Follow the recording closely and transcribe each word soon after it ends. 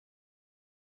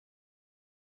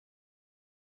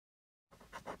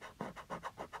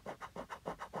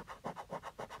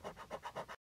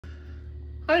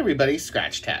Hi everybody,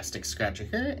 Scratchtastic Scratcher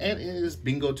here, and it is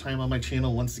bingo time on my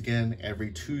channel once again.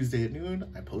 Every Tuesday at noon,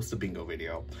 I post a bingo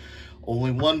video.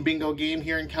 Only one bingo game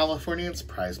here in California. It's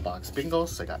prize box bingo,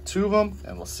 so I got two of them,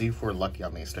 and we'll see if we're lucky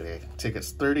on these today.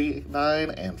 Tickets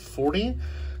 39 and 40,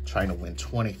 trying to win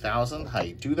 20,000. How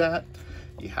you do that?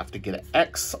 You have to get an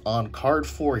X on card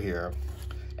 4 here.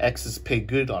 X is paid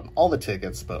good on all the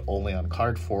tickets, but only on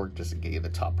card 4 does it get you the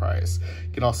top prize.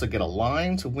 You can also get a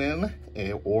line to win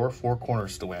or 4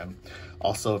 corners to win.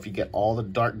 Also, if you get all the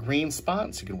dark green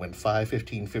spots, you can win 5,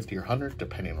 15, 50, or 100,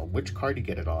 depending on which card you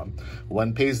get it on.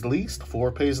 1 pays the least,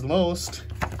 4 pays the most.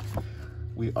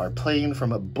 We are playing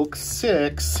from a book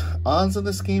 6. Odds of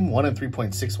this game, 1 in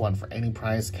 3.61 for any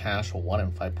prize, cash 1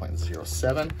 in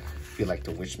 5.07. If you'd like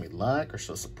to wish me luck or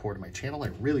show support of my channel, I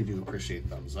really do appreciate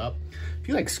thumbs up. If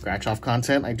you like scratch off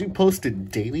content, I do post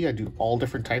it daily. I do all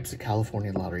different types of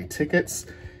California lottery tickets,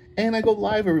 and I go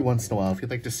live every once in a while. If you'd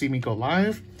like to see me go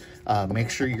live, make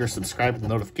sure you're subscribed with the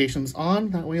notifications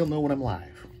on. That way you'll know when I'm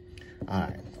live. All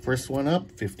right, first one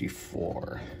up,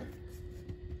 54.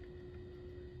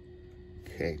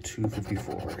 Okay, 2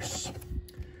 54s.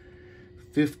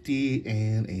 50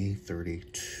 and a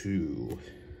 32.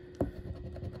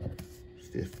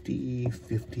 50,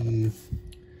 50,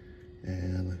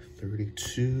 and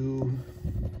 32.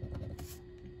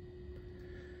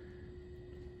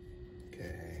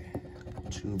 Okay,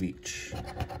 2 of each.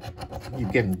 If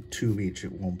you're getting 2 of each,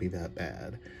 it won't be that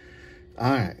bad.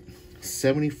 All right,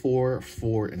 74,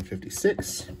 4, and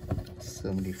 56.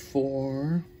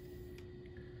 74.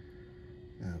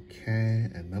 Okay,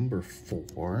 and number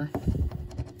 4.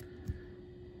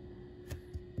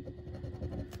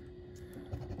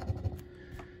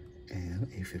 And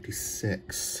a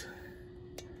 56.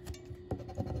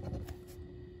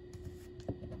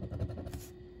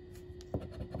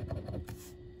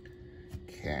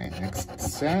 Okay, next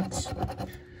set.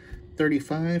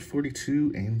 35,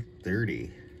 42, and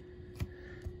 30.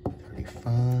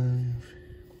 35.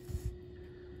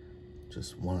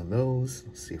 Just one of those.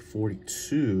 Let's see,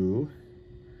 42.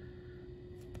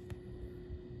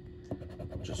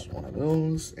 Just one of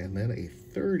those. And then a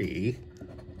 30.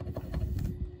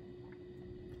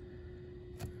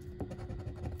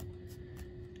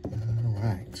 All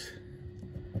right.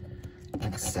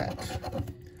 Next set.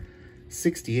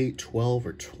 68, 12,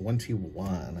 or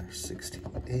 21.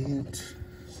 68.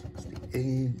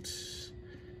 68.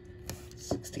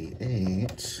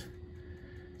 68.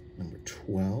 Number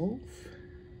 12.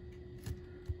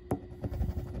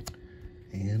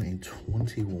 And a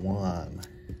 21.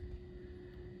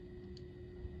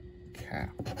 Okay.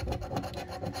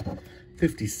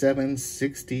 57,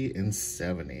 60, and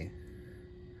 70.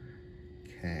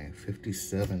 Okay,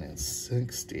 57 and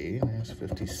 60. There's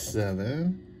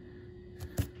 57.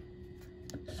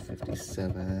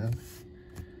 57,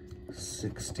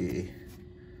 60.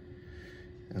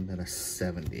 And then a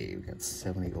 70. We got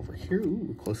 70 over here. Ooh,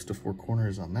 we're close to 4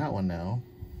 corners on that one now.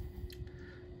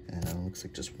 And it looks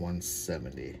like just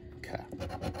 170. Okay.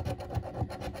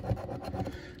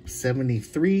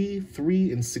 73,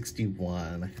 3, and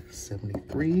 61.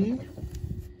 73.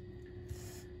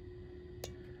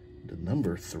 The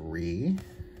number 3.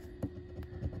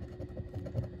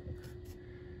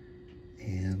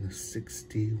 And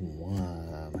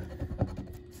 61.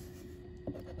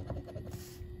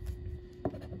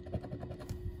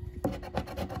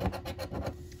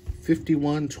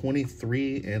 51,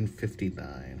 23, and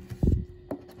 59.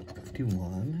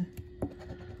 51.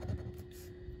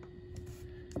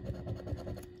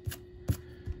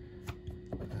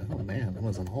 Oh man, that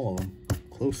wasn't all of them.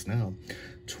 Close now.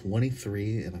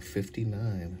 23 and a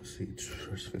 59. Let's see,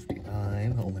 there's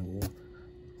 59. Only one.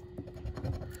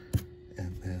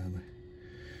 And then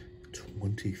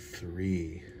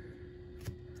 23.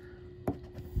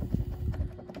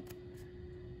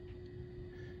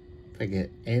 If I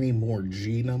get any more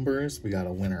G numbers, we got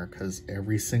a winner, because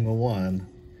every single one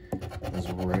is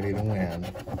ready to win.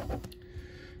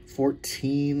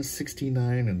 14,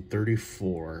 69, and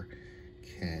 34.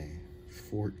 Okay,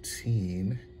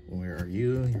 14. Where are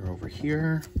you? You're over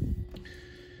here.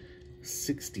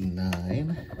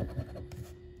 69.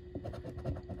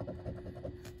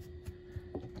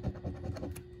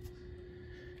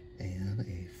 And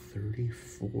a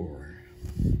 34.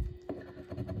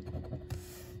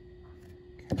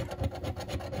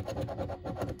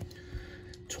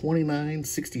 29,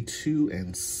 62,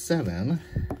 and 7.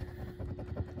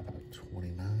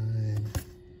 29,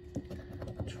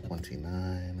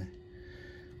 29,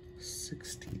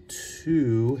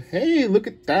 62. Hey, look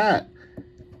at that.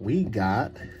 We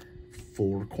got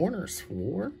 4 corners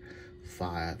for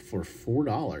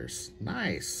 $4.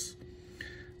 Nice.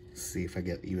 Let's see if I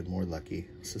get even more lucky.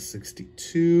 This is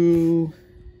 62.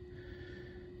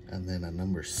 And then a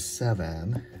number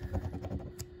 7.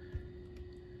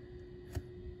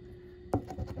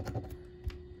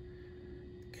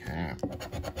 Okay.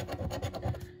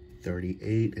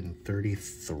 38 and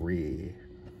 33.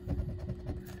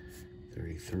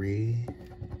 33,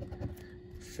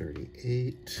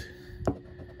 38,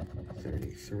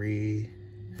 33,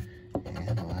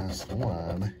 and the last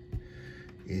one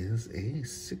is a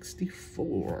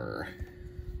 64.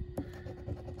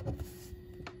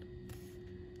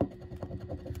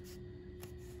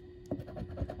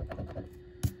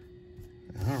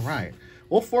 All right.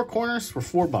 Well, 4 corners for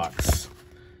 $4.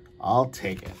 I'll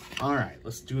take it. All right,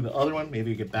 let's do the other one.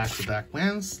 Maybe get back-to-back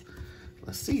wins.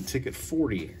 Let's see, ticket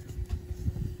 40.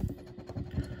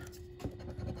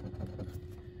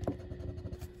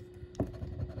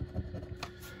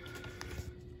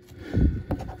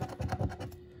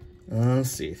 Let's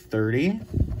see, 30.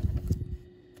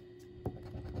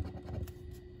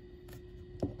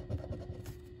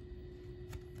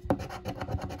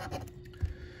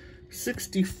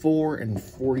 64 and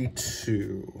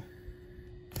 42.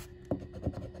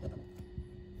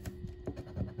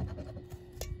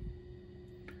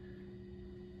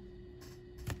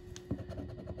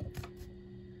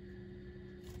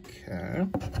 Okay.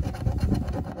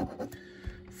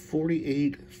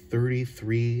 48,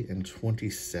 33, and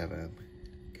 27.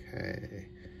 Okay.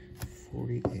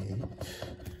 48,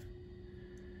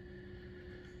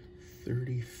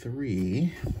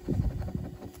 33,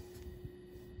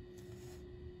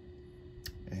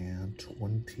 and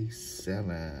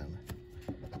 27.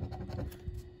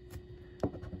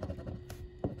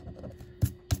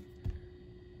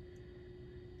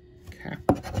 Okay.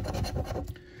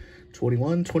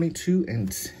 21, 22,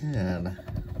 and 10.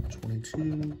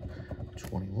 22,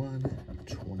 21,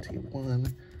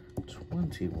 21,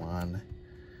 21.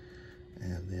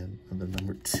 And then the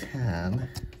number 10,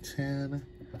 10,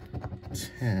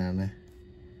 10.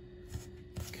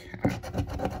 Okay.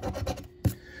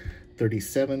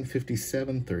 37,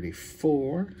 57,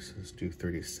 34. So let's do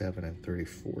 37 and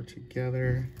 34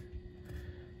 together.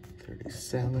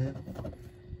 37,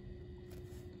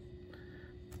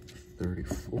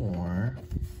 34.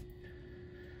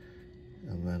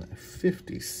 And then a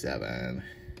 57.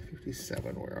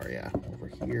 57, where are ya? Over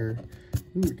here.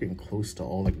 Ooh, we're getting close to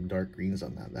all the dark greens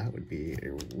on that. That would be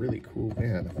a really cool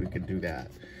win if we could do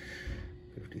that.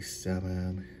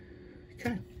 57.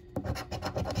 Okay.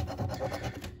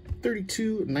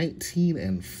 32, 19,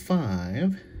 and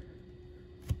 5.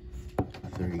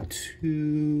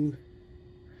 32.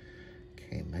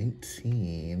 Okay,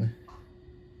 19.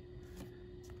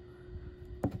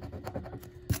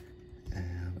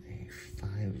 And a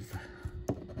 5.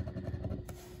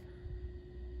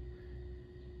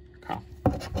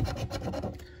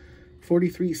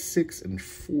 43, 6, and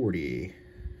 40.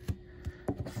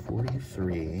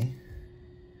 43.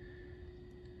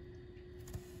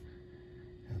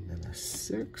 And then a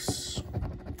 6.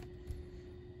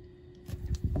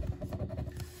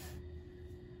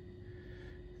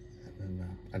 And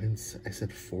then I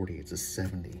said 40, it's a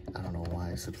 70. I don't know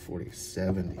why I said 40,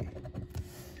 70.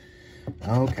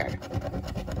 Okay.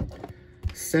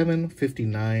 7,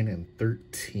 59, and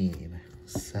 13.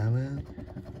 7,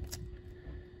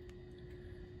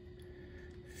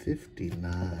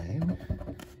 59,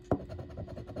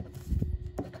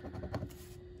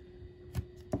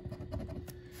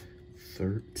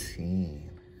 13,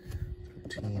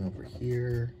 13 over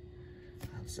here.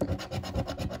 That's it.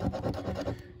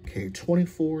 Okay,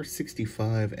 24,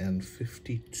 65, and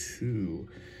 52.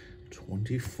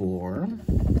 24.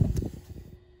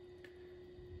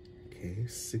 Okay,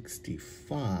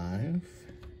 65.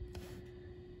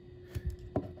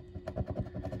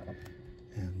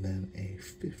 And then a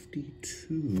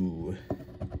 52.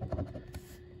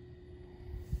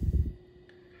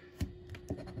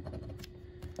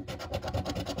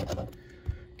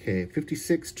 Okay,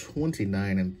 56,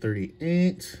 29, and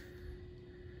 38.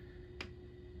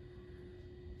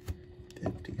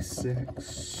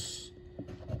 56.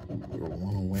 We're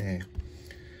one away.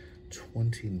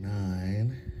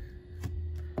 29.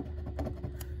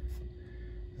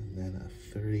 And then a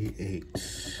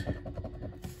 38.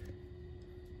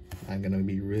 I'm gonna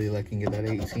be really lucky and get that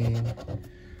 18.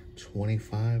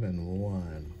 25 and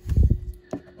 1.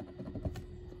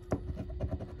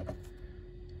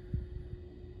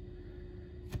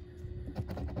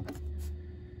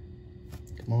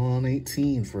 Come on,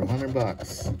 18 for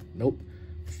 $100. Nope,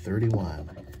 31.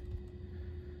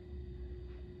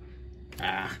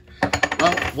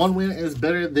 Well, one win is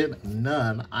better than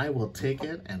none. I will take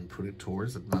it and put it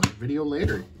towards another video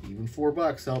later. Even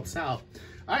 $4 helps out.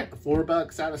 All right,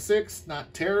 $4 out of 6,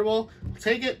 not terrible. I'll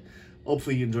take it.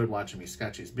 Hopefully you enjoyed watching me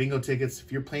scratch these bingo tickets.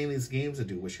 If you're playing these games, I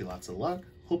do wish you lots of luck.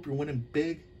 Hope you're winning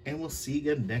big, and we'll see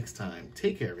you again next time.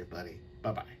 Take care, everybody.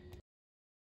 Bye-bye.